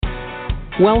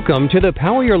Welcome to the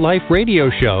Power Your Life radio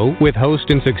show with host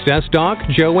and success doc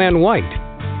Joanne White.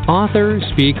 Author,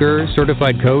 speaker,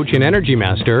 certified coach, and energy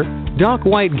master, Doc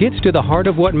White gets to the heart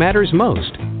of what matters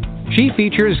most. She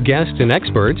features guests and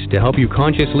experts to help you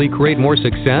consciously create more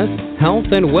success, health,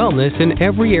 and wellness in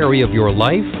every area of your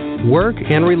life, work,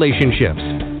 and relationships.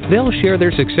 They'll share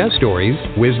their success stories,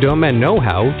 wisdom, and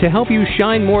know-how to help you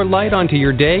shine more light onto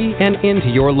your day and into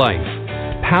your life.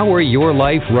 Power your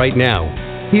life right now.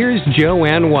 Here's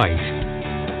Joanne White.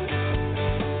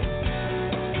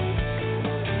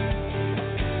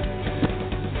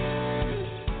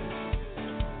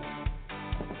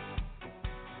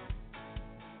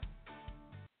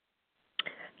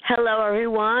 Hello,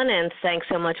 everyone, and thanks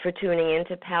so much for tuning in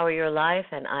to Power Your Life,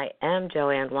 and I am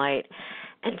Joanne White.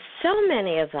 And so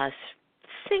many of us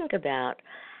think about,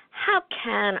 how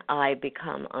can I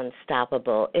become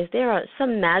unstoppable? Is there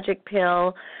some magic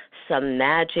pill, some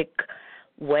magic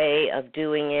way of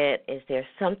doing it? Is there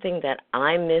something that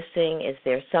I'm missing? Is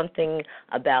there something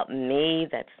about me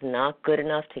that's not good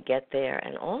enough to get there?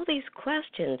 And all these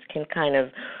questions can kind of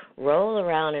roll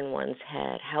around in one's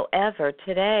head. However,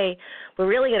 today we're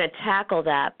really going to tackle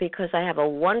that because I have a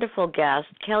wonderful guest,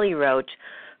 Kelly Roach,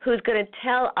 who's going to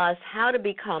tell us how to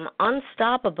become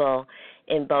unstoppable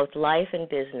in both life and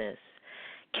business.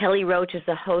 Kelly Roach is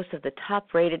the host of the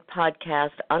top-rated podcast,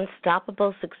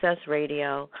 Unstoppable Success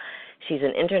Radio. She's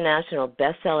an international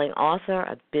best-selling author,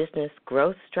 a business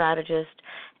growth strategist,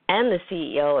 and the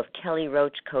CEO of Kelly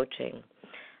Roach Coaching.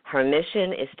 Her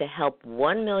mission is to help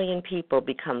 1 million people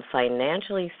become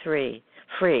financially free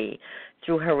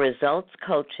through her results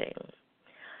coaching.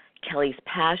 Kelly's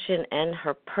passion and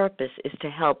her purpose is to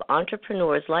help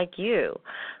entrepreneurs like you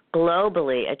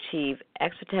globally achieve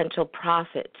exponential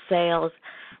profit, sales,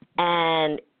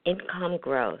 and income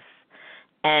growth.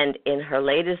 And in her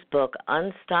latest book,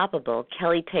 Unstoppable,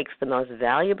 Kelly takes the most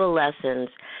valuable lessons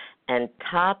and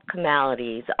top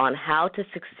commonalities on how to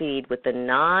succeed with the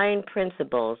 9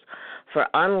 principles for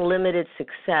unlimited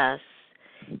success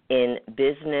in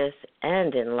business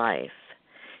and in life.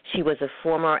 She was a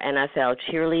former NFL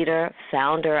cheerleader,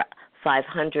 founder,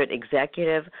 500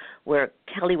 executive, where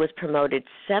Kelly was promoted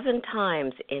 7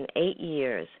 times in 8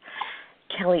 years.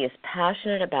 Kelly is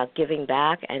passionate about giving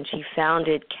back, and she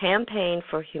founded Campaign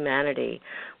for Humanity,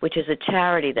 which is a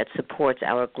charity that supports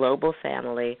our global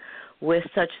family with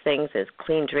such things as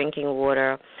clean drinking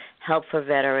water, help for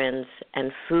veterans,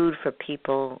 and food for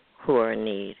people who are in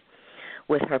need.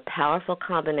 With her powerful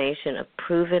combination of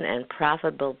proven and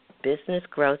profitable business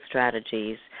growth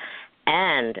strategies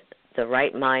and the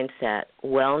right mindset,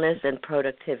 wellness, and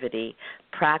productivity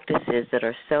practices that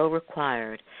are so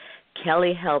required,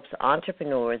 Kelly helps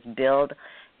entrepreneurs build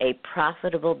a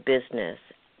profitable business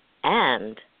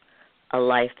and a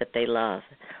life that they love.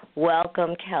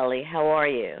 Welcome, Kelly. How are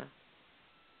you?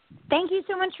 Thank you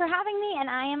so much for having me, and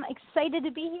I am excited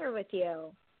to be here with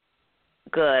you.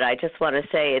 Good. I just want to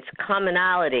say it's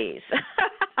commonalities.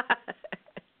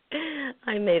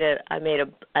 I made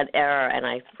an error, and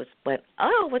I went,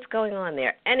 oh, what's going on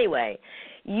there? Anyway,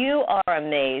 you are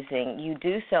amazing. You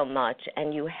do so much,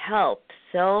 and you help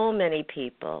so many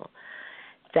people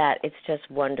that it's just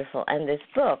wonderful. And this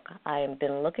book, I have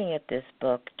been looking at this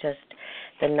book, just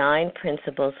the 9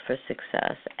 principles for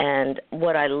success. And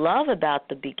what I love about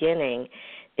the beginning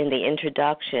in the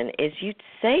introduction is you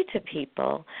say to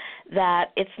people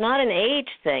that it's not an age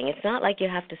thing. It's not like you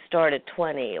have to start at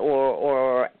 20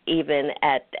 or even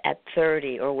at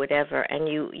 30 or whatever. And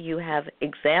you have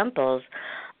examples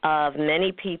of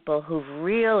many people who've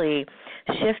really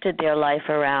shifted their life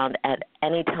around at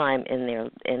any time in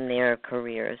their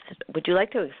careers. Would you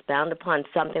like to expound upon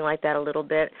something like that a little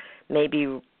bit?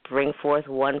 Maybe bring forth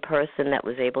one person that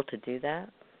was able to do that?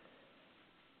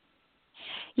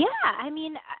 Yeah, I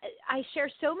mean, I share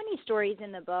so many stories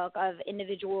in the book of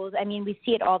individuals. I mean, we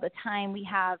see it all the time. We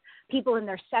have people in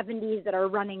their 70s that are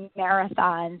running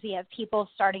marathons. We have people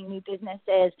starting new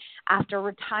businesses after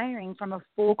retiring from a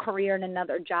full career in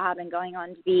another job and going on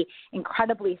to be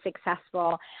incredibly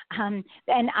successful. And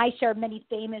I share many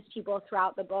famous people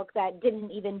throughout the book that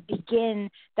didn't even begin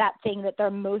that thing that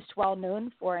they're most well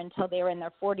known for until they were in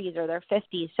their 40s or their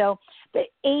 50s. So the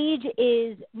age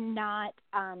is not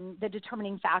the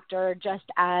determining factor, just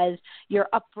as your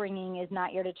upbringing is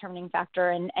not your determining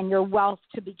factor, and your wealth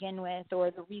to begin with,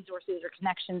 or the resources or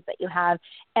connections that you have.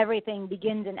 Everything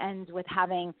begins and ends with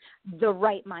having the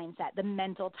right mindset, the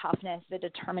mental toughness, the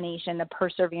determination, the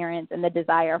perseverance, and the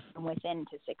desire from within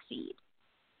to succeed.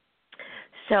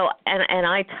 So, and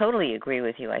I totally agree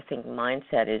with you. I think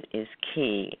mindset is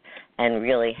key and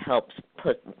really helps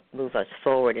move us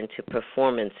forward into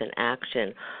performance and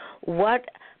action. What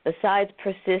besides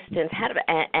persistence,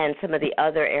 and some of the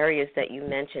other areas that you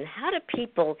mentioned, how do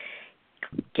people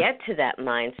get to that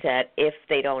mindset if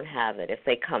they don't have it, if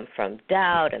they come from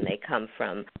doubt and they come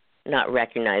from not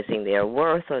recognizing their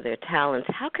worth or their talents?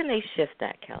 How can they shift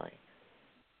that, Kelly?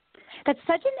 That's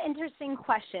such an interesting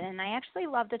question, and I actually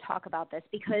love to talk about this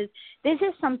because this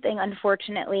is something,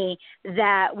 unfortunately,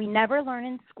 that we never learn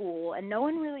in school and no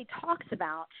one really talks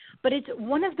about, but it's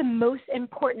one of the most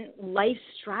important life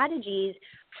strategies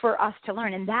for us to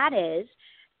learn, and that is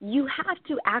you have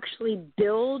to actually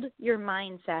build your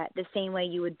mindset the same way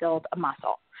you would build a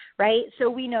muscle, right? So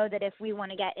we know that if we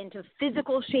want to get into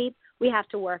physical shape, we have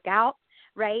to work out.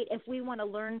 Right? If we want to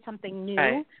learn something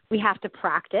new, we have to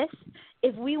practice.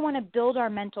 If we want to build our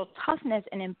mental toughness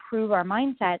and improve our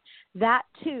mindset, that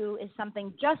too is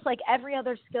something just like every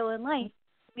other skill in life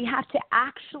we have to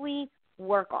actually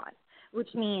work on,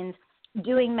 which means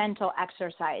doing mental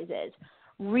exercises,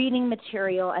 reading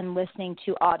material and listening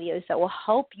to audios that will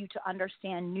help you to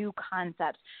understand new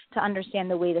concepts, to understand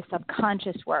the way the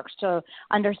subconscious works, to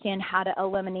understand how to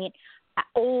eliminate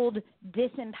old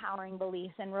disempowering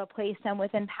beliefs and replace them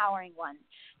with empowering ones,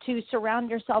 to surround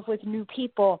yourself with new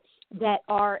people that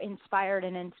are inspired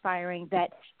and inspiring, that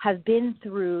have been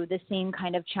through the same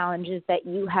kind of challenges that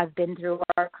you have been through or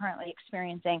are currently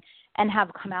experiencing and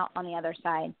have come out on the other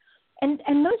side. And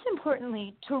most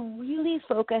importantly, to really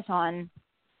focus on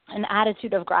an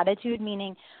attitude of gratitude,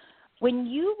 meaning when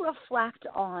you reflect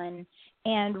on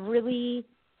and really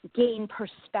gain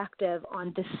perspective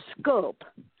on the scope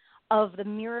of the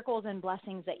miracles and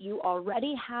blessings that you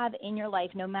already have in your life,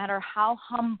 no matter how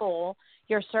humble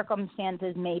your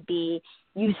circumstances may be,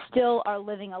 you still are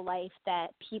living a life that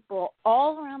people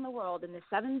all around the world, and the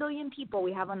 7 billion people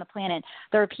we have on the planet,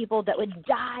 there are people that would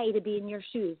die to be in your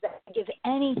shoes, that would give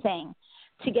anything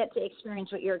to get to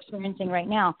experience what you're experiencing right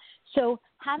now. So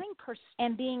having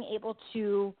and being able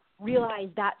to realize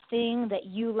that thing that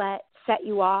you let set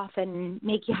you off and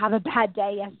make you have a bad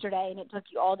day yesterday and it took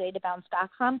you all day to bounce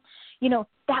back from,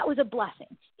 that was a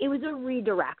blessing. It was a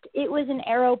redirect. It was an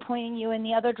arrow pointing you in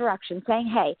the other direction, saying,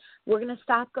 hey, we're going to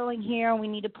stop going here and we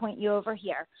need to point you over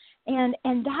here. And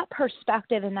that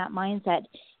perspective and that mindset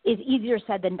is easier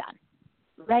said than done,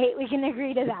 right? We can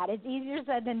agree to that. It's easier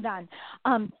said than done.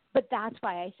 But that's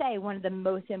why I say one of the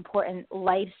most important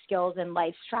life skills and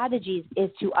life strategies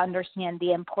is to understand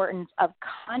the importance of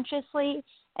consciously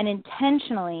and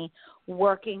intentionally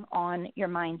working on your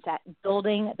mindset,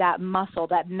 building that muscle,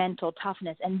 that mental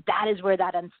toughness. And that is where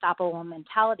that unstoppable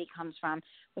mentality comes from,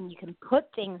 when you can put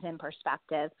things in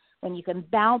perspective, when you can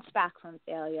bounce back from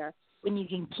failure, when you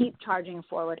can keep charging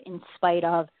forward in spite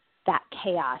of that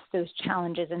chaos, those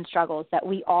challenges and struggles that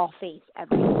we all face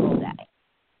every single day.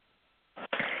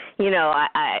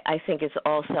 I think it's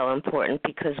also important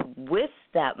because with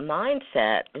that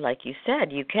mindset, like you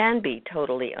said, you can be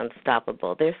totally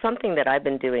unstoppable. There's something that I've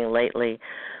been doing lately,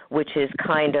 which is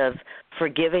kind of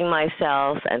forgiving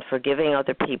myself and forgiving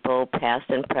other people, past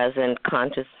and present,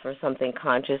 conscious for something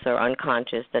conscious or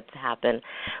unconscious that's happened,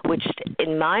 which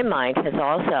in my mind has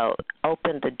also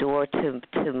opened the door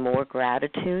to more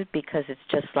gratitude, because it's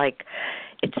just like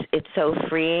it's so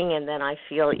freeing, and then I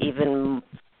feel even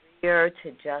to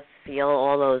just feel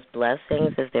all those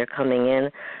blessings as they're coming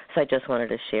in. So I just wanted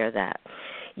to share that.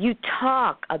 You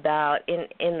talk about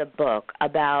in the book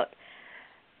about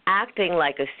acting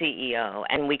like a CEO,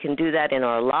 and we can do that in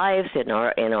our lives, in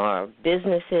our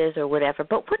businesses or whatever.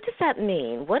 But what does that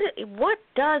mean? What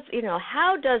does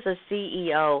how does a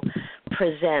CEO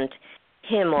present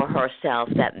him or herself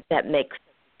that makes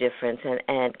a difference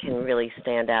and can really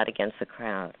stand out against the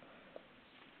crowd?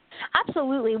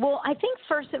 Absolutely. Well, I think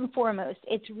first and foremost,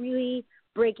 it's really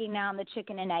breaking down the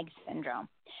chicken and egg syndrome.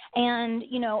 And,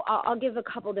 I'll give a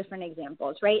couple different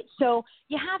examples, right? So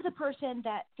you have the person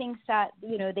that thinks that,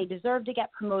 they deserve to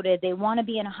get promoted. They want to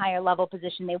be in a higher level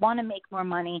position. They want to make more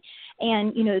money.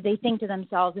 And, they think to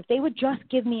themselves, if they would just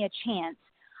give me a chance,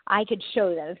 I could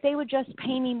show them. If they would just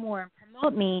pay me more and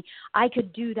promote me, I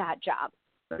could do that job.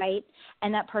 Right?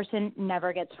 And that person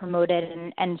never gets promoted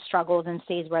and struggles and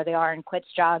stays where they are and quits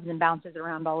jobs and bounces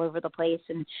around all over the place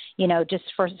and, just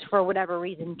for whatever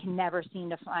reason can never seem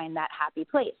to find that happy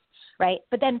place. Right?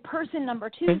 But then person number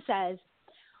 2 says,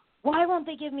 why won't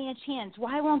they give me a chance?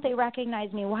 Why won't they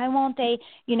recognize me? Why won't they,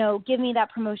 give me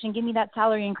that promotion, give me that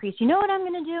salary increase? You know what I'm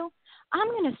going to do? I'm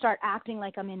going to start acting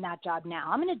like I'm in that job now.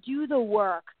 I'm going to do the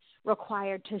work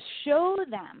required to show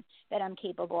them that I'm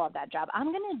capable of that job. I'm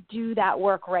going to do that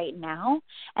work right now,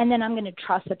 and then I'm going to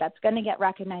trust that that's going to get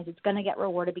recognized. It's going to get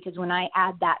rewarded, because when I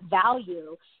add that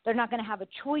value, they're not going to have a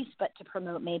choice but to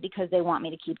promote me, because they want me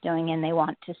to keep doing it, and they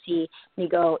want to see me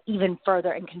go even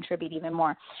further and contribute even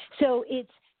more. So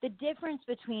it's the difference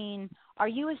between, are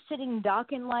you a sitting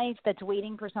duck in life that's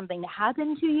waiting for something to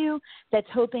happen to you, that's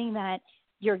hoping that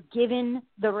you're given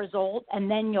the result and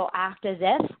then you'll act as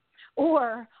if?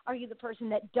 Or are you the person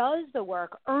that does the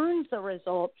work, earns the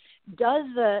result, does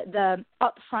the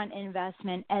upfront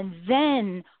investment, and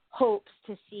then hopes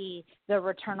to see the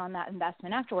return on that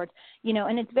investment afterwards?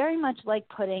 And it's very much like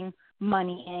putting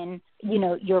money in,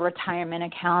 your retirement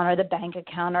account or the bank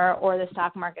account or the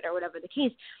stock market or whatever the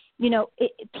case.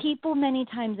 People many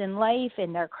times in life,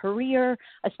 in their career,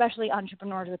 especially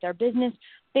entrepreneurs with their business,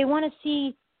 they want to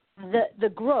see the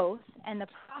growth and the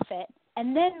profit,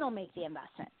 and then they'll make the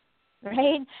investment.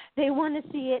 Right? They want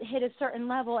to see it hit a certain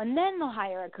level, and then they'll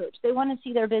hire a coach. They want to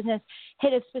see their business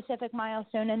hit a specific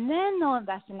milestone, and then they'll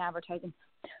invest in advertising.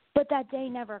 But that day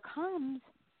never comes,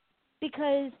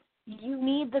 because you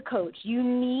need the coach, you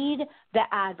need the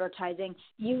advertising,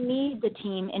 you need the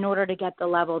team in order to get the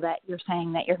level that you're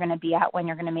saying that you're going to be at when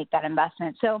you're going to make that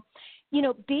investment. So,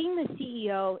 being the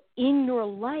CEO in your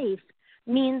life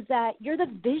means that you're the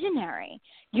visionary.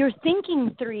 You're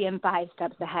thinking 3 and 5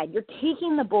 steps ahead. You're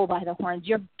taking the bull by the horns.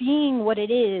 You're being what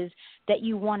it is that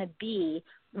you want to be,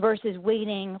 versus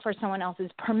waiting for someone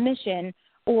else's permission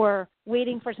or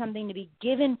waiting for something to be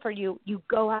given for you. You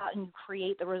go out and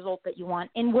create the result that you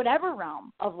want in whatever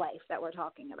realm of life that we're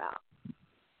talking about.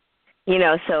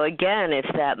 So again, it's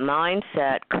that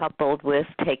mindset coupled with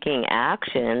taking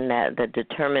action, that the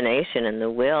determination and the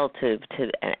will to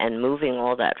and moving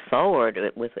all that forward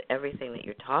with everything that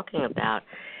you're talking about,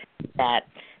 that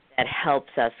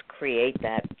helps us create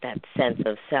that sense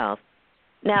of self.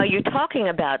 Now, you're talking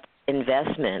about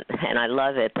investment, and I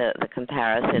love it, the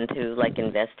comparison to like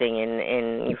investing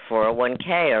in your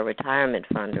 401k or retirement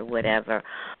fund or whatever.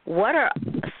 What are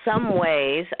some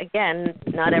ways, again,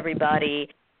 not everybody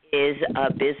is a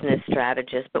business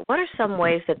strategist, but what are some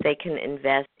ways that they can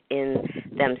invest in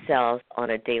themselves on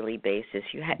a daily basis?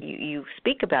 You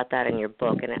speak about that in your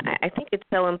book, and I think it's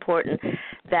so important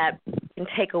that you can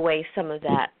take away some of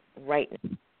that right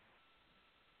now.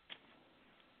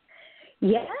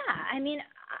 Yeah,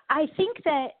 I think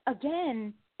that,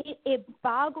 again, it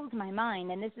boggles my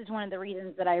mind, and this is one of the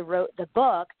reasons that I wrote the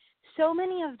book. So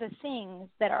many of the things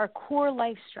that are core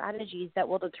life strategies that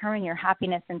will determine your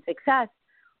happiness and success,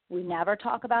 we never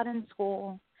talk about in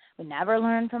school. We never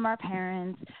learn from our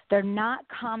parents. They're not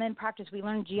common practice. We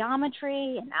learn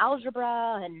geometry and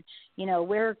algebra and,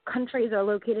 where countries are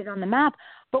located on the map,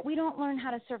 but we don't learn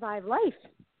how to survive life,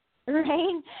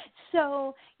 right?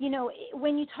 So,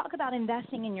 when you talk about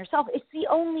investing in yourself, it's the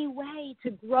only way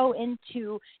to grow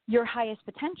into your highest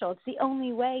potential. It's the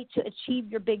only way to achieve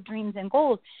your big dreams and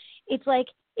goals. It's like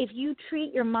if you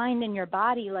treat your mind and your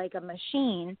body like a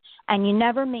machine and you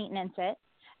never maintenance it,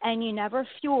 and you never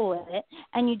fuel it,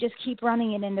 and you just keep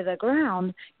running it into the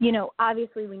ground,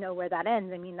 obviously we know where that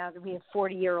ends. Now we have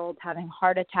 40-year-olds having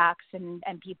heart attacks and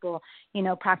people,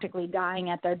 practically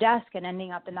dying at their desk and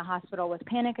ending up in the hospital with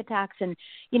panic attacks. And,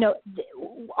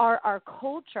 our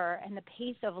culture and the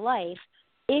pace of life,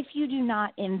 if you do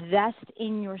not invest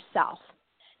in yourself,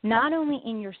 not only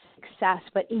in your success,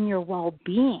 but in your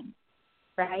well-being,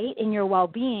 right? In your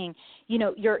well-being,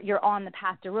 you're on the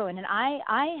path to ruin. And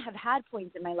I have had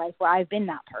points in my life where I've been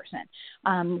that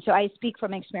person. So I speak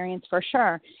from experience for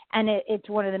sure. And it's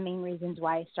one of the main reasons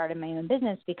why I started my own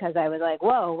business, because I was like,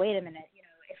 whoa, wait a minute.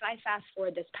 If I fast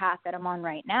forward this path that I'm on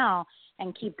right now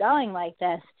and keep going like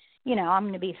this, I'm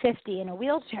going to be 50 in a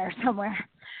wheelchair somewhere.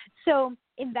 So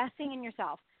investing in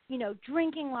yourself,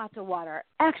 drinking lots of water,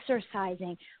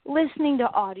 exercising, listening to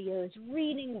audios,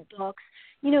 reading books,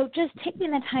 just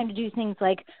taking the time to do things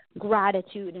like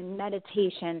gratitude and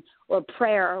meditation or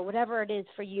prayer or whatever it is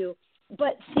for you,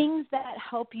 but things that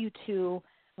help you to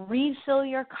refill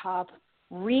your cup,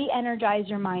 re-energize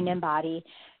your mind and body,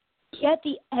 get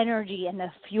the energy and the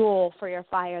fuel for your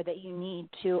fire that you need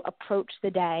to approach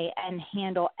the day and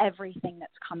handle everything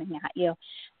that's coming at you.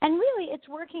 And really, it's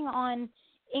working on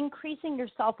increasing your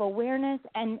self-awareness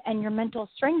and your mental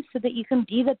strength so that you can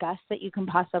be the best that you can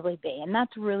possibly be. And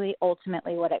that's really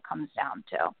ultimately what it comes down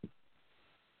to.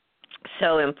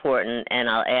 So important. And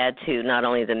I'll add to not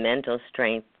only the mental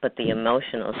strength, but the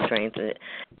emotional strength.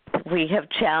 We have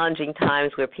challenging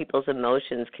times where people's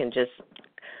emotions can just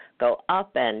go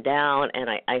up and down, and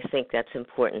I think that's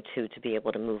important, too, to be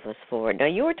able to move us forward. Now,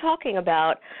 you were talking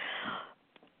about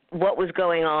what was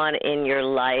going on in your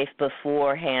life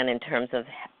beforehand in terms of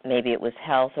maybe it was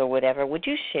health or whatever. Would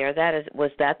you share that?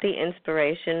 Was that the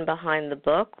inspiration behind the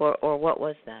book, or what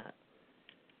was that?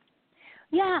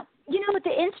 Yeah, the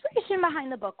inspiration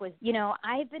behind the book was,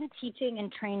 I've been teaching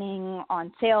and training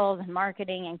on sales and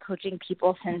marketing and coaching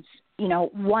people since,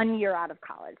 1 year out of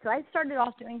college. So I started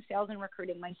off doing sales and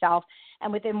recruiting myself,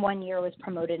 and within 1 year was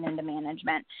promoted into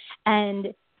management.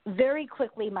 And very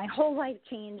quickly, my whole life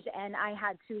changed, and I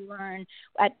had to learn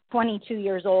at 22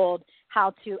 years old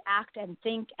how to act and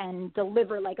think and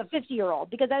deliver like a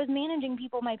 50-year-old, because I was managing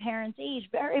people my parents' age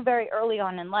very, very early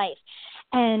on in life.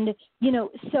 And,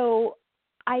 so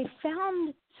I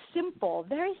found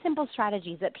very simple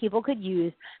strategies that people could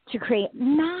use to create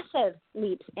massive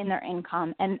leaps in their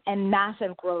income and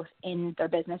massive growth in their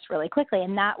business really quickly.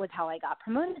 And that was how I got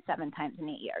promoted 7 times in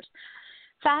 8 years.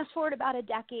 Fast forward about a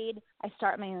decade, I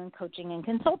start my own coaching and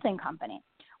consulting company.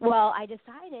 Well, I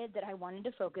decided that I wanted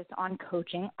to focus on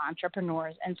coaching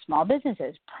entrepreneurs and small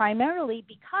businesses, primarily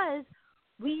because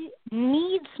we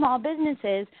need small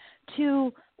businesses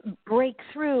to break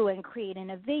through and create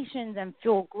innovations and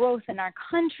fuel growth in our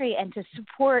country and to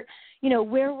support,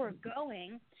 where we're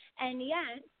going. And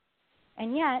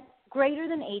yet, greater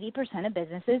than 80% of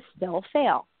businesses still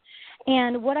fail.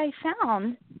 And what I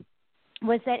found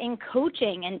was that in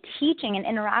coaching and teaching and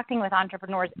interacting with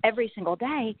entrepreneurs every single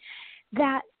day,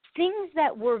 that things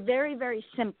that were very, very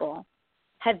simple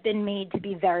have been made to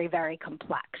be very, very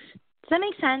complex. Does that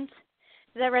make sense?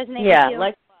 Does that resonate with you?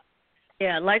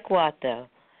 Like what, though?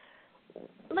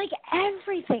 Like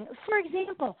everything. For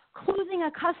example, closing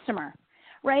a customer,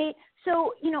 right?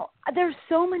 So, there's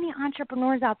so many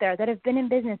entrepreneurs out there that have been in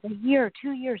business a year,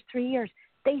 2 years, 3 years.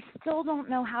 They still don't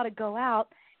know how to go out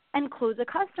and close a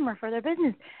customer for their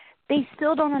business. They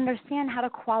still don't understand how to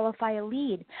qualify a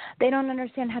lead. They don't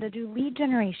understand how to do lead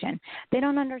generation. They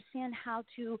don't understand how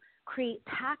to create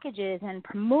packages and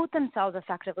promote themselves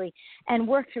effectively and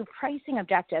work through pricing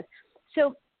objectives.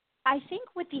 So I think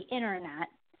with the internet,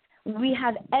 we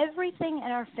have everything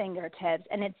at our fingertips,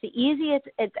 and it's the easiest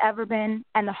it's ever been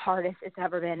and the hardest it's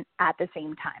ever been at the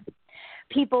same time.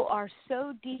 People are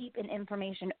so deep in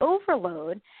information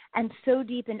overload and so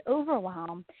deep in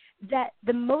overwhelm that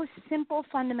the most simple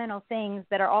fundamental things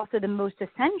that are also the most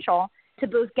essential to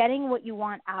both getting what you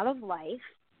want out of life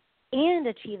and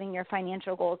achieving your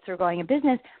financial goals through growing a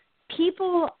business,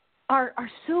 people are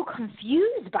so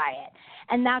confused by it.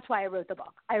 And that's why I wrote the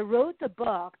book. I wrote the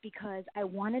book because I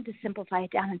wanted to simplify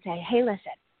it down and say, hey, listen,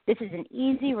 this is an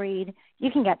easy read.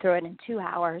 You can get through it in 2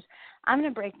 hours. I'm going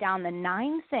to break down the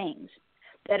 9 things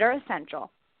that are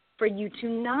essential for you to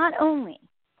not only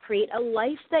create a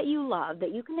life that you love,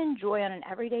 that you can enjoy on an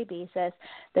everyday basis,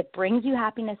 that brings you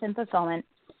happiness and fulfillment,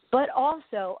 but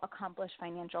also accomplish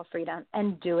financial freedom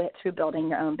and do it through building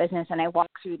your own business. And I walk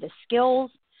through the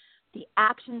skills, the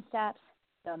action steps,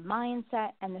 the mindset,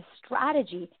 and the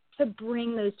strategy to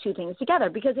bring those 2 things together.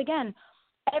 Because, again,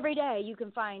 every day you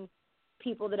can find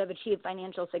people that have achieved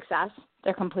financial success.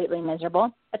 They're completely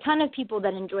miserable. A ton of people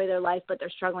that enjoy their life, but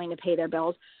they're struggling to pay their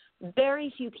bills.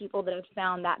 Very few people that have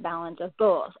found that balance of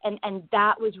both. And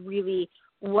that was really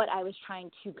what I was trying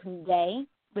to convey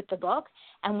with the book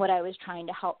and what I was trying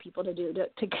to help people to do,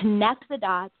 to connect the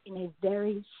dots in a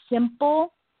very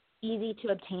simple,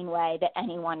 easy-to-obtain way that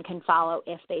anyone can follow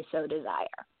if they so desire.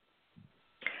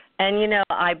 And,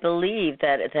 I believe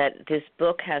that this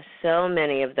book has so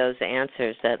many of those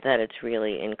answers that it's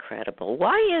really incredible.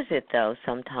 Why is it, though,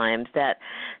 sometimes that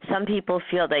some people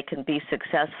feel they can be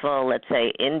successful, let's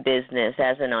say, in business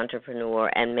as an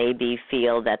entrepreneur and maybe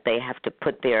feel that they have to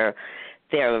put their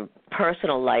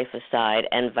personal life aside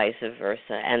and vice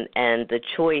versa, and the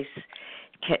choice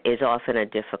is often a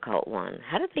difficult one?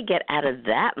 How do they get out of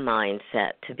that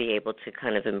mindset to be able to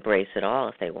kind of embrace it all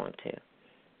if they want to?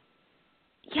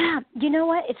 Yeah, you know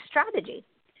what? It's strategy.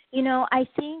 I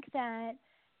think that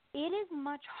it is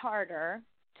much harder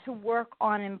to work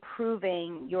on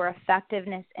improving your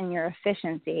effectiveness and your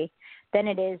efficiency than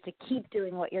it is to keep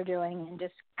doing what you're doing and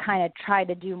just kind of try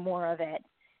to do more of it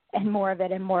and more of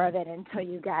it and more of it until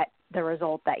you get the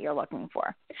result that you're looking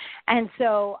for. And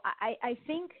so I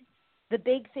think the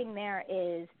big thing there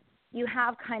is you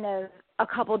have kind of a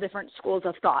couple different schools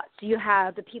of thought. So you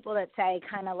have the people that say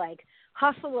kind of like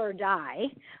hustle or die,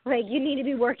 like you need to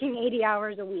be working 80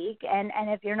 hours a week, and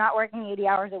if you're not working 80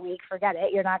 hours a week, forget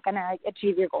it, you're not going to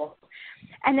achieve your goals.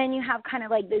 And then you have kind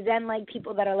of like the Zen-like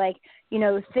people that are like,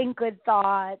 think good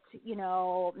thoughts,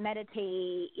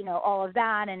 meditate, all of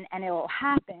that, and it will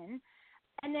happen.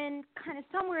 And then kind of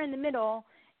somewhere in the middle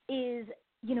is,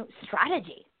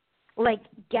 strategy. Like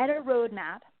get a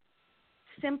roadmap,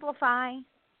 simplify,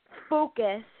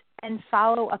 focus, and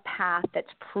follow a path that's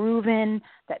proven,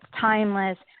 that's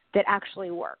timeless, that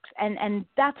actually works. And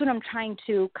that's what I'm trying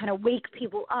to kind of wake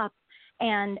people up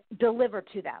and deliver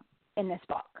to them in this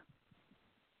book.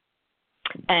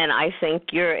 And I think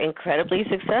you're incredibly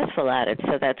successful at it,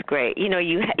 so that's great. You know,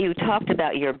 you talked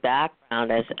about your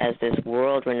background as this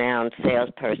world-renowned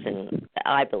salesperson,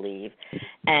 I believe,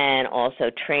 and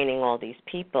also training all these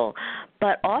people.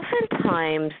 But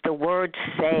oftentimes the word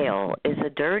sale is a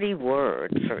dirty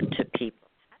word to people.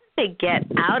 How do they get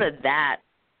out of that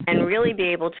and really be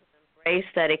able to embrace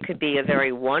that it could be a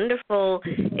very wonderful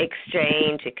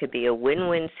exchange, it could be a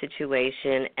win-win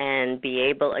situation, and be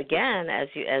able, again, as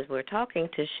we're talking,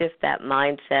 to shift that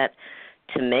mindset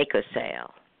to make a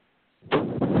sale?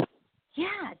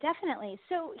 Yeah, definitely.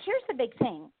 So here's the big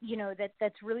thing, you know,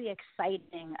 that's really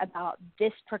exciting about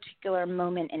this particular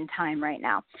moment in time right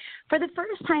now. For the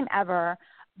first time ever,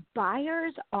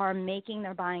 buyers are making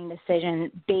their buying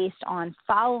decision based on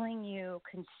following you,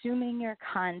 consuming your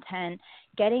content,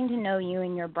 getting to know you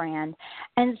and your brand.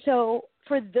 And so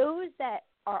for those that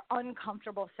are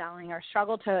uncomfortable selling or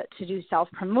struggle to do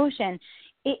self-promotion,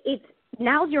 it's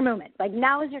now's your moment. Like,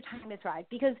 now is your time to thrive,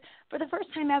 because for the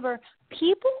first time ever,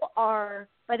 people are,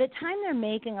 by the time they're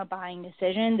making a buying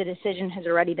decision, the decision has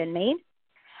already been made.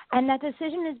 And that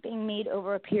decision is being made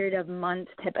over a period of months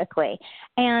typically.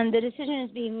 And the decision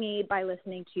is being made by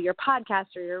listening to your podcast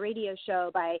or your radio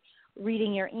show, by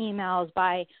reading your emails,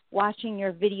 by watching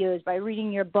your videos, by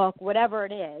reading your book, whatever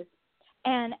it is.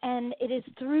 And it is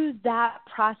through that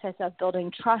process of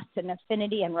building trust and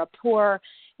affinity and rapport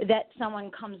that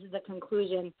someone comes to the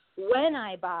conclusion, when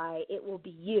I buy, it will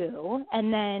be you.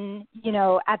 And then, you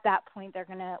know, at that point, they're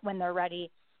going to, when they're ready,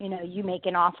 you know, you make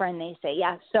an offer and they say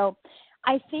yes. So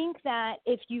I think that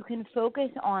if you can focus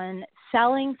on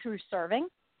selling through serving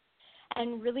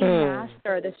and really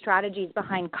master the strategies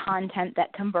behind content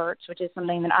that converts, which is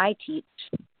something that I teach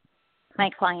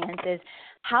my clients, is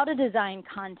how to design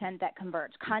content that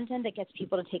converts, content that gets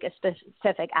people to take a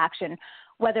specific action,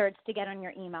 whether it's to get on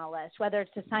your email list, whether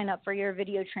it's to sign up for your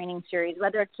video training series,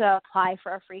 whether it's to apply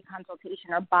for a free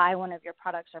consultation or buy one of your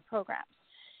products or programs.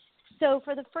 So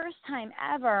for the first time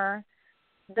ever,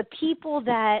 the people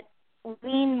that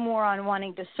lean more on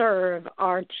wanting to serve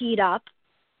are teed up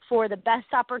for the best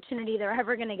opportunity they're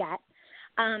ever going to get.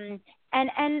 And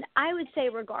I would say,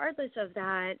 regardless of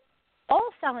that, all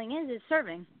selling is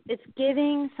serving. It's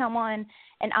giving someone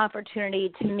an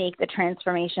opportunity to make the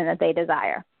transformation that they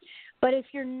desire. But if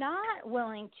you're not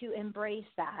willing to embrace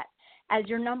that as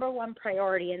your number one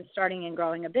priority in starting and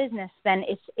growing a business, then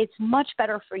it's much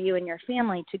better for you and your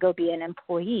family to go be an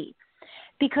employee.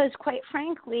 Because quite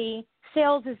frankly,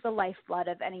 sales is the lifeblood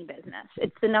of any business.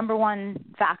 It's the number one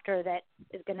factor that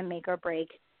is going to make or break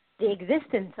the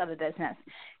existence of a business.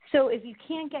 So if you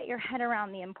can't get your head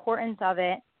around the importance of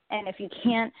it, and if you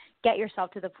can't get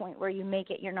yourself to the point where you make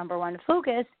it your number one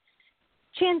focus,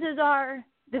 chances are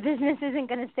the business isn't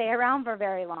going to stay around for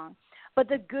very long. But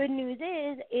the good news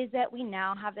is that we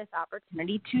now have this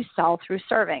opportunity to sell through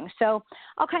serving. So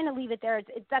I'll kind of leave it there.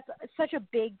 That's such a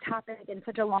big topic and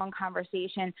such a long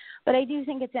conversation. But I do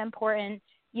think it's important,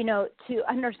 you know, to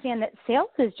understand that sales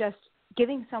is just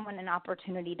giving someone an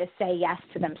opportunity to say yes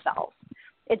to themselves.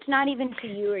 It's not even to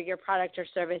you or your product or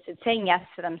service. It's saying yes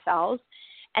to themselves.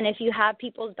 And if you have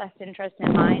people's best interest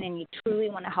in mind and you truly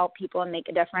want to help people and make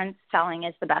a difference, selling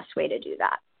is the best way to do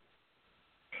that.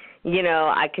 You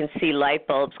know, I can see light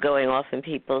bulbs going off in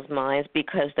people's minds,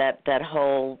 because that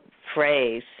whole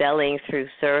phrase, selling through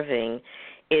serving,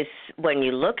 is, when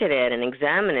you look at it and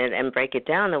examine it and break it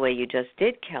down the way you just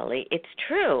did, Kelly, it's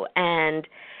true. And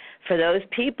for those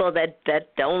people that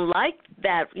don't like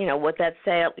that, you know, what that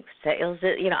sales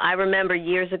is, you know, I remember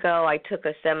years ago I took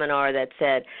a seminar that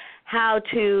said how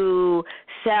to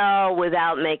sell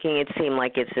without making it seem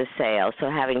like it's a sale. So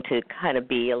having to kind of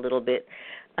be a little bit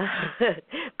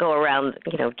go around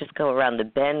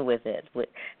the bend with it,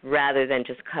 rather than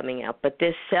just coming out. But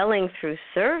this selling through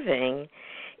serving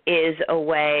is a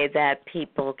way that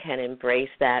people can embrace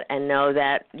that and know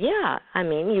that, yeah, I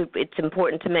mean, it's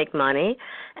important to make money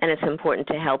and it's important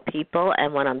to help people.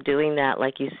 And when I'm doing that,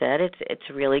 like you said, it's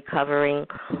really covering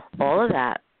all of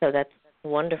that. So that's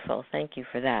wonderful. Thank you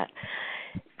for that.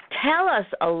 Tell us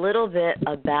a little bit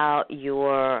about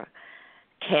your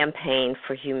campaign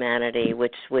for humanity,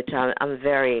 which I'm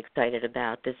very excited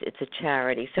about. It's a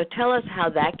charity. So tell us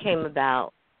how that came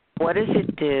about. What does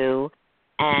it do,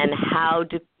 and how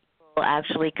do people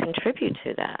actually contribute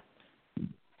to that?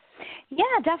 Yeah,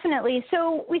 definitely.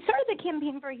 So we started the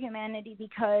Campaign for Humanity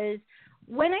because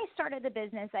when I started the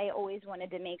business, I always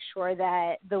wanted to make sure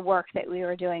that the work that we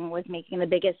were doing was making the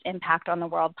biggest impact on the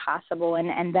world possible,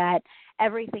 and that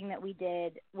everything that we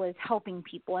did was helping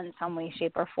people in some way,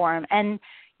 shape, or form. And,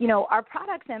 our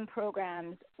products and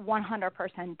programs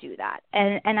 100% do that.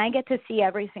 And I get to see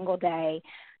every single day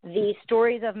the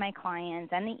stories of my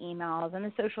clients and the emails and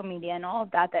the social media and all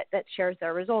of that shares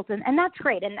their results. And that's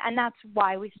great. And that's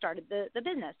why we started the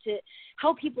business, to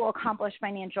help people accomplish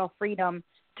financial freedom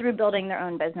through building their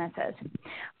own businesses.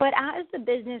 But as the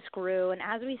business grew and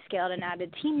as we scaled and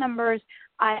added team members,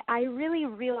 I really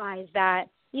realized that,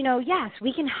 yes,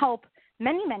 we can help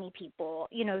many, many people,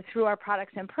 through our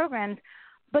products and programs,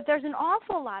 but there's an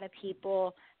awful lot of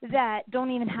people that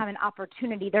don't even have an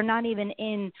opportunity. They're not even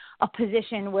in a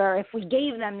position where if we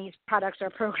gave them these products or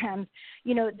programs,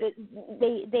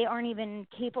 they aren't even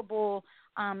capable,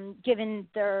 given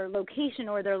their location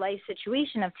or their life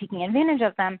situation, of taking advantage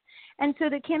of them. And so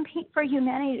the Campaign for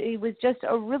Humanity was just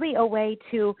a way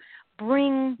to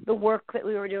bring the work that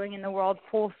we were doing in the world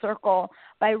full circle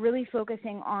by really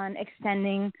focusing on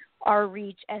extending our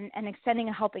reach and extending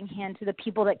a helping hand to the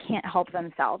people that can't help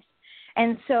themselves.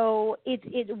 And so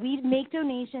we make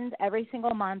donations every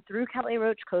single month through Kelly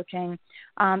Roach Coaching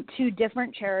to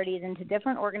different charities and to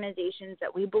different organizations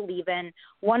that we believe in.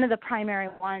 One of the primary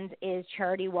ones is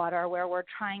Charity Water, where we're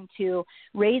trying to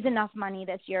raise enough money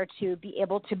this year to be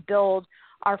able to build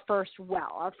our first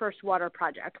water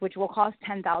project, which will cost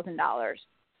 $10,000.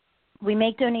 We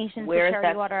make donations to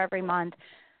Charity Water every month.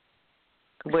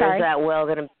 Where's that well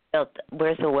going to be built?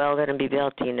 Where's the well going to be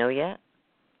built? Do you know yet?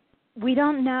 We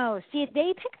don't know. See,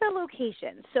 they pick the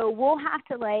location, so we'll have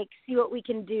to see what we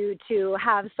can do to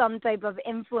have some type of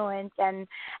influence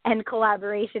and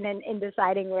collaboration in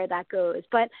deciding where that goes.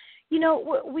 But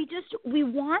we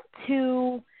want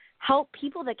to help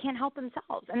people that can't help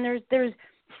themselves, and there's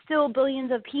still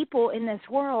billions of people in this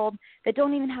world that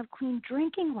don't even have clean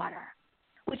drinking water,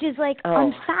 which is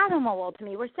unfathomable to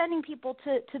me. We're sending people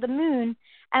to the moon,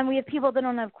 and we have people that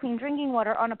don't have clean drinking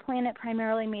water on a planet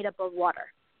primarily made up of water.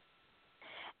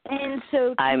 And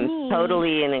so I'm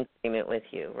totally in agreement with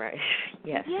you, right?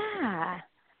 Yes. Yeah.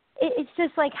 It's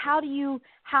just how do you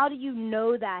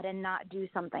know that and not do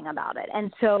something about it?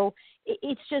 And so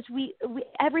it's just we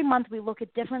every month we look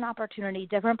at different opportunities,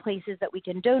 different places that we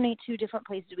can donate to, different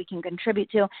places we can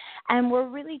contribute to, and we're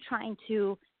really trying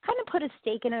to kind of put a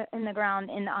stake in the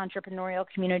ground in the entrepreneurial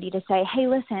community to say, hey,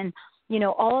 listen,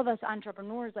 all of us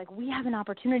entrepreneurs, we have an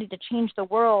opportunity to change the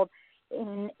world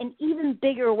in an even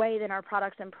bigger way than our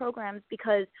products and programs,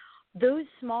 because those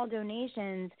small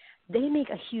donations, they make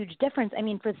a huge difference. I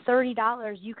mean, for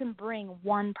 $30, you can bring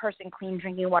one person clean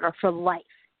drinking water for life.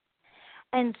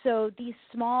 And so these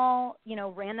small,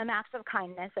 random acts of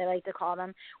kindness, I like to call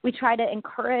them, we try to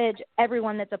encourage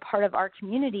everyone that's a part of our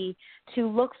community to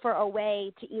look for a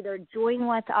way to either join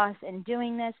with us in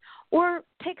doing this or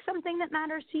pick something that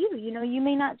matters to you. You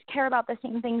may not care about the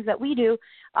same things that we do.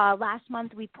 Last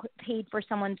month, we paid for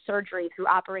someone's surgery through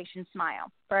Operation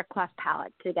Smile for a cleft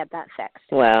palate to get that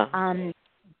fixed. Wow.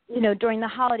 During the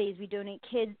holidays, we donate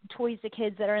toys to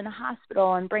kids that are in the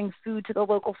hospital and bring food to the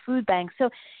local food bank. So,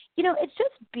 it's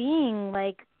just being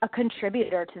a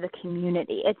contributor to the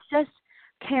community. It's just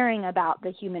caring about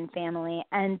the human family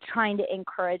and trying to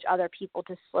encourage other people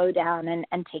to slow down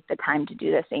and take the time to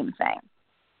do the same thing.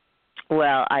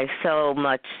 Well, I so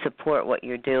much support what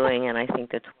you're doing, and I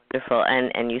think that's wonderful.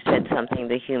 And you said something,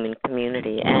 the human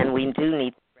community, and we do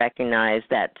need to recognize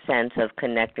that sense of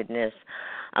connectedness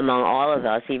among all of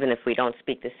us, even if we don't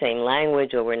speak the same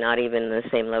language or we're not even in the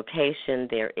same location.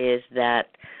 There is that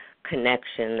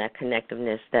connection, that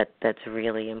connectiveness that's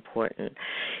really important.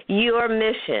 Your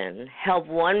mission, help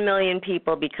 1 million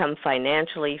people become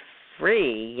financially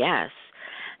free, yes,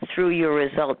 through your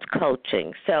results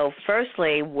coaching. So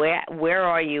firstly, where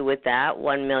are you with that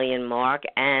 1 million mark?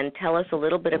 And tell us a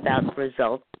little bit about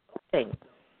results coaching.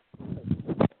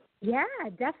 Yeah,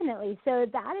 definitely. So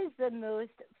that is the most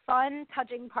fun,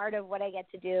 touching part of what I get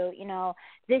to do.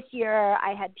 This year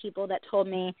I had people that told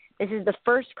me this is the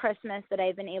first Christmas that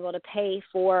I've been able to pay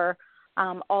for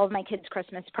all of my kids'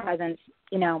 Christmas presents,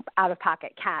 out of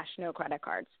pocket cash, no credit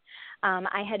cards.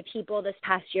 I had people this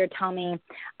past year tell me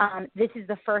this is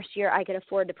the first year I could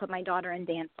afford to put my daughter in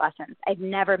dance lessons. I've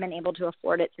never been able to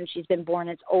afford it since she's been born.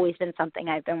 It's always been something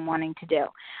I've been wanting to do.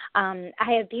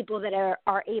 I have people that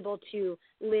are able to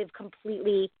live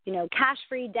completely,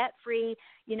 cash-free, debt-free,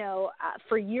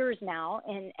 for years now,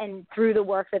 and through the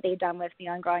work that they've done with me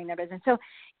on growing their business. So,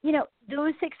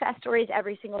 those success stories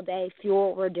every single day fuel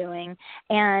what we're doing.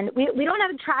 And we don't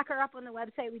have a tracker up on the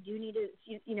website. We do need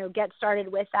to, get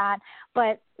started with that.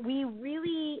 But we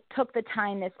really took the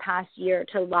time this past year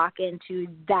to lock into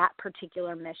that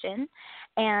particular mission.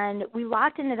 And we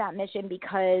locked into that mission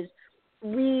because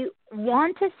we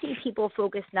want to see people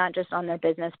focus not just on their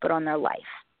business, but on their life.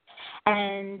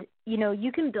 And, you know,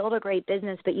 you can build a great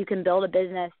business, but you can build a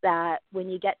business that when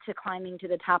you get to climbing to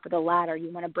the top of the ladder,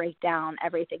 you want to break down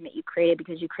everything that you created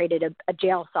because you created a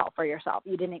jail cell for yourself.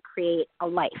 You didn't create a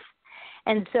life.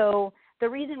 And so the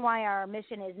reason why our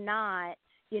mission is not,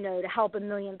 you know, to help 1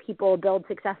 million people build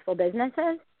successful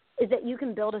businesses is that you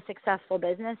can build a successful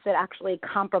business that actually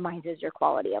compromises your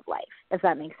quality of life, if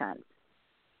that makes sense.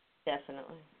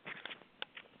 Definitely.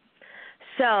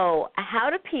 So how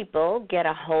do people get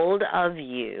a hold of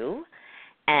you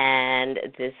and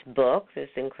this book, this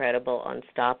incredible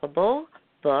Unstoppable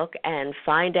book, and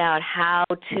find out how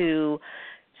to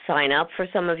sign up for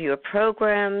some of your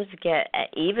programs,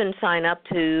 even sign up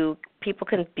to, people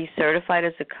can be certified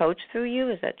as a coach through you?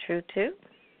 Is that true too?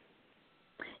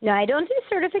 No, I don't do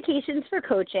certifications for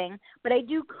coaching, but I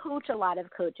do coach a lot of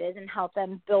coaches and help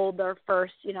them build their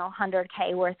first, you know,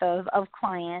 100K worth of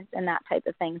clients and that type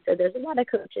of thing. So there's a lot of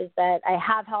coaches that I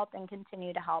have helped and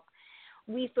continue to help.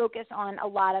 We focus on a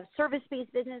lot of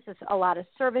service-based businesses, a lot of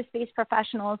service-based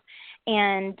professionals,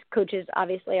 and coaches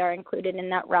obviously are included in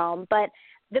that realm. But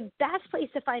the best place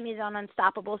to find me is on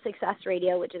Unstoppable Success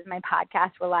Radio, which is my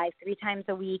podcast. We're live 3 times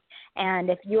a week. And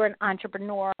if you're an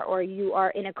entrepreneur or you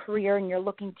are in a career and you're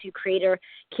looking to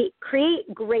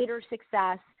create greater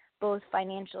success, both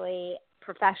financially,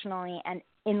 professionally, and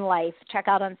in life, check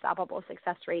out Unstoppable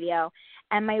Success Radio.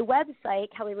 And my website,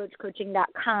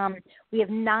 kellyroachcoaching.com, we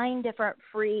have 9 different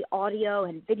free audio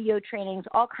and video trainings,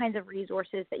 all kinds of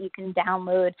resources that you can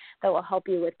download that will help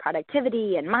you with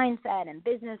productivity and mindset and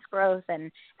business growth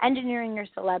and engineering your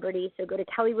celebrity. So go to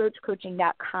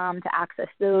kellyroachcoaching.com to access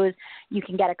those. You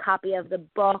can get a copy of the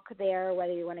book there,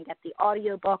 whether you want to get the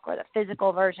audio book or the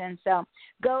physical version. So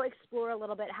go explore a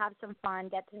little bit, have some fun,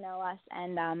 get to know us,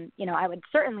 and, you know, I would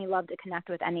certainly love to connect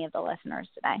with any of the listeners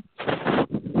today.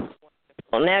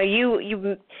 Well, now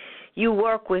you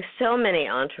work with so many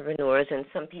entrepreneurs and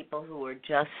some people who are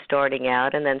just starting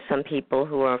out and then some people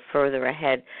who are further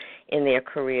ahead in their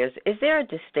careers. Is there a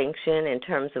distinction in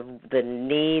terms of the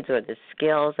needs or the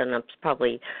skills, and it's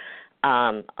probably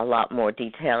a lot more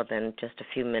detailed than just a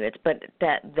few minutes, but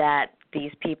that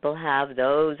these people have,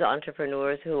 those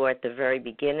entrepreneurs who are at the very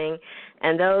beginning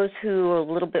and those who are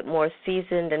a little bit more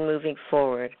seasoned and moving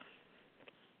forward?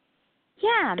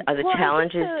 Yeah. Are the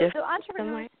challenges different? So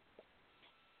entrepreneurs,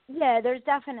 yeah, there's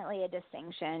definitely a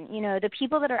distinction. You know, the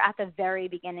people that are at the very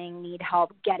beginning need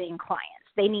help getting clients.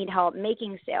 They need help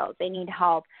making sales. They need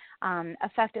help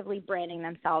effectively branding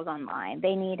themselves online.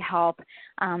 They need help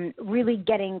really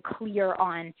getting clear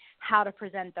on how to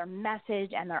present their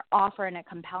message and their offer in a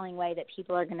compelling way that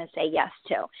people are going to say yes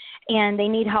to. And they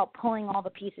need help pulling all the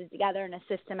pieces together in a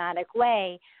systematic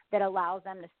way that allows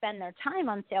them to spend their time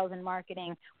on sales and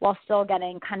marketing while still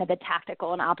getting kind of the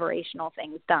tactical and operational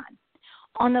things done.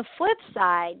 On the flip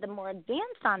side, the more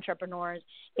advanced entrepreneurs,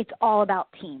 it's all about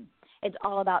team. It's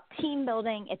all about team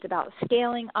building. It's about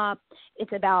scaling up.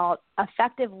 It's about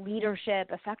effective leadership,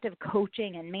 effective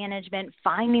coaching and management,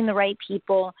 finding the right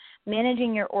people,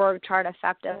 managing your org chart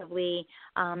effectively,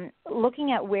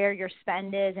 looking at where your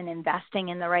spend is and investing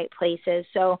in the right places.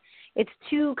 So it's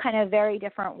 2 kind of very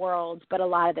different worlds, but a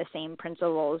lot of the same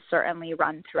principles certainly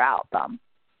run throughout them.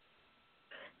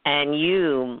 And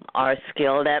you are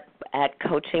skilled at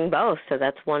coaching both, so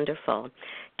that's wonderful.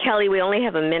 Kelly, we only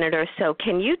have a minute or so.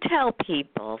 Can you tell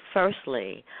people,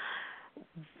 firstly,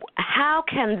 how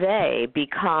can they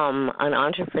become an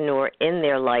entrepreneur in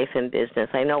their life and business?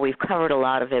 I know we've covered a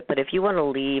lot of it, but if you want to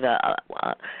leave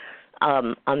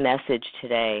a message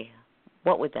today,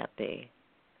 what would that be?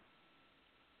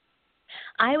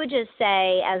 I would just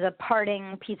say as a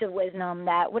parting piece of wisdom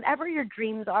that whatever your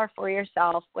dreams are for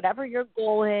yourself, whatever your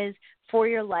goal is for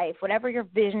your life, whatever your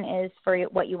vision is for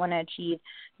what you want to achieve,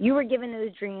 you were given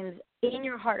those dreams in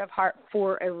your heart of heart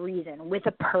for a reason, with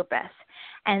a purpose.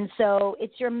 And so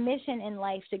it's your mission in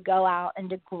life to go out and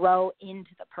to grow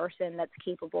into the person that's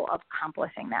capable of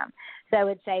accomplishing them. So I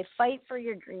would say fight for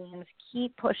your dreams,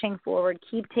 keep pushing forward,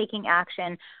 keep taking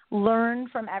action, learn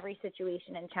from every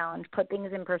situation and challenge, put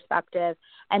things in perspective,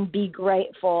 and be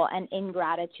grateful and in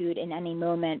gratitude in any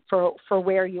moment for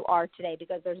where you are today,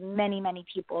 because there's many, many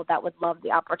people that would love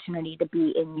the opportunity to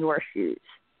be in your shoes.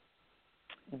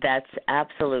 That's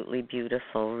absolutely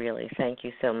beautiful, really. Thank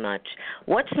you so much.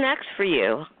 What's next for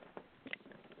you?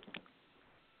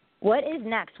 What is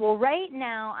next? Well, right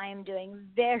now I am doing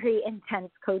very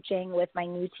intense coaching with my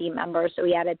new team members. So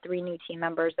we added 3 new team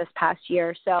members this past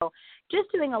year. So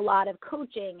just doing a lot of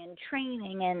coaching and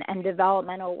training and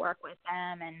developmental work with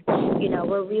them. And,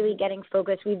 we're really getting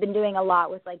focused. We've been doing a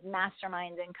lot with like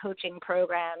masterminds and coaching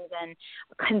programs and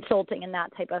consulting and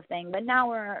that type of thing. But now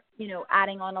we're,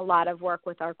 adding on a lot of work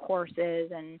with our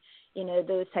courses and,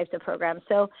 those types of programs.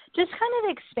 So just kind of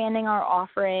expanding our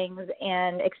offerings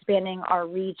and expanding our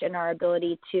reach and our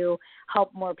ability to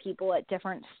help more people at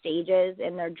different stages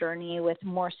in their journey with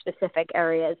more specific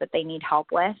areas that they need help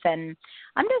with. And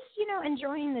I'm just,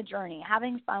 enjoying the journey,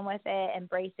 having fun with it,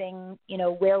 embracing,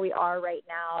 where we are right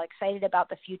now, excited about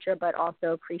the future, but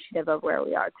also appreciative of where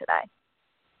we are today.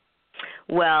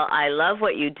 Well, I love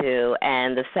what you do,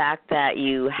 and the fact that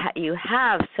you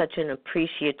have such an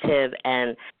appreciative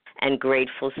and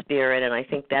grateful spirit, and I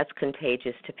think that's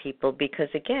contagious to people because,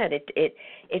 again, it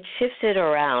shifts it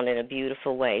around in a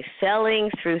beautiful way.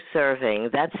 Selling through serving,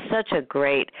 that's such a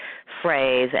great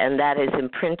phrase, and that is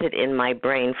imprinted in my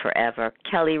brain forever.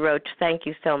 Kelly Roach, thank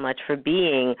you so much for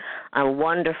being a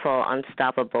wonderful,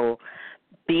 unstoppable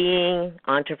being,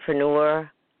 entrepreneur,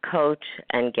 coach,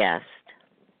 and guest.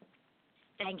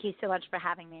 Thank you so much for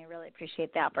having me. I really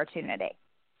appreciate the opportunity.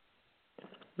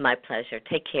 My pleasure.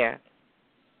 Take care.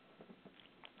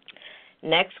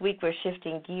 Next week, we're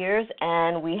shifting gears,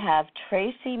 and we have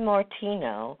Tracy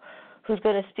Martino, who's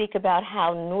going to speak about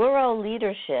how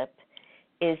neuro-leadership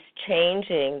is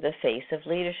changing the face of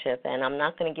leadership. And I'm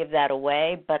not going to give that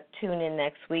away, but tune in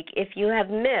next week. If you have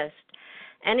missed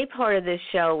any part of this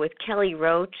show with Kelly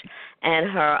Roach and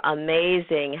her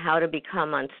amazing How to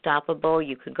Become Unstoppable,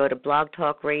 you can go to Blog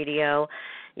Talk Radio.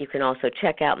 You can also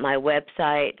check out my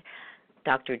website,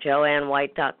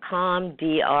 drjoannewhite.com,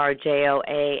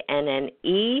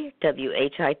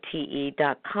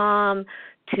 drjoannewhite.com.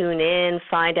 Tune in,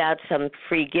 find out some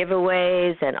free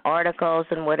giveaways and articles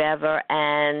and whatever.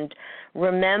 And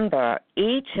remember,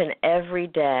 each and every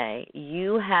day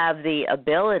you have the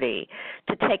ability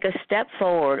to take a step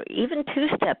forward, even 2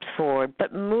 steps forward,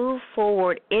 but move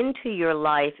forward into your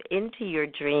life, into your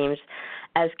dreams,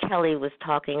 as Kelly was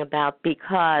talking about,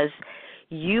 because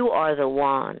you are the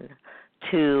one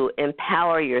to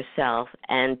empower yourself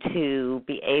and to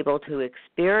be able to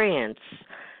experience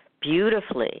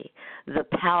beautifully the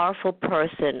powerful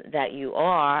person that you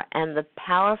are and the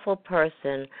powerful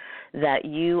person that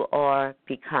you are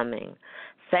becoming.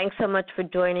 Thanks so much for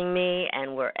joining me,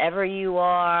 and wherever you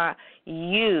are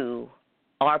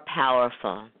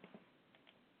powerful.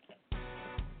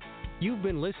 You've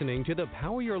been listening to the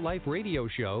Power Your Life radio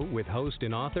show with host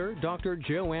and author Dr.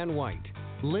 Joanne White.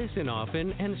 Listen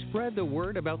often and spread the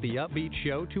word about the upbeat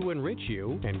show to enrich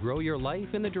you and grow your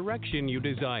life in the direction you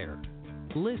desire.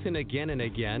 Listen again and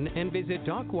again and visit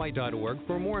docwhite.org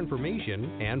for more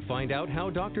information and find out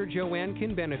how Dr. Joanne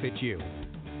can benefit you.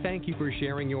 Thank you for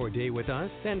sharing your day with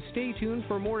us, and stay tuned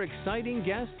for more exciting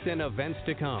guests and events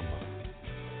to come.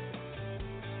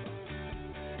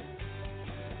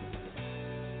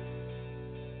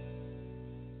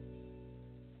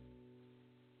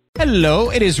 Hello,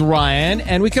 it is Ryan,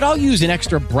 and we could all use an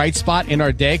extra bright spot in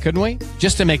our day, couldn't we?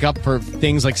 Just to make up for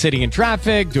things like sitting in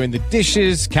traffic, doing the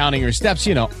dishes, counting your steps,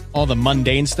 all the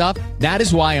mundane stuff. That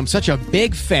is why I'm such a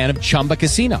big fan of Chumba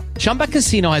Casino. Chumba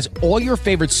Casino has all your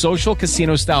favorite social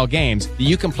casino-style games that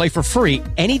you can play for free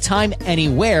anytime,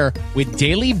 anywhere with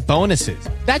daily bonuses.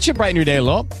 That should brighten your day a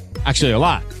little. Actually, a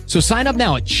lot. So sign up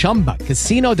now at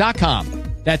ChumbaCasino.com.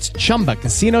 That's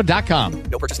ChumbaCasino.com.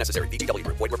 No purchase necessary. VGW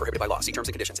Group. Void where prohibited by law. See terms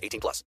and conditions. 18+.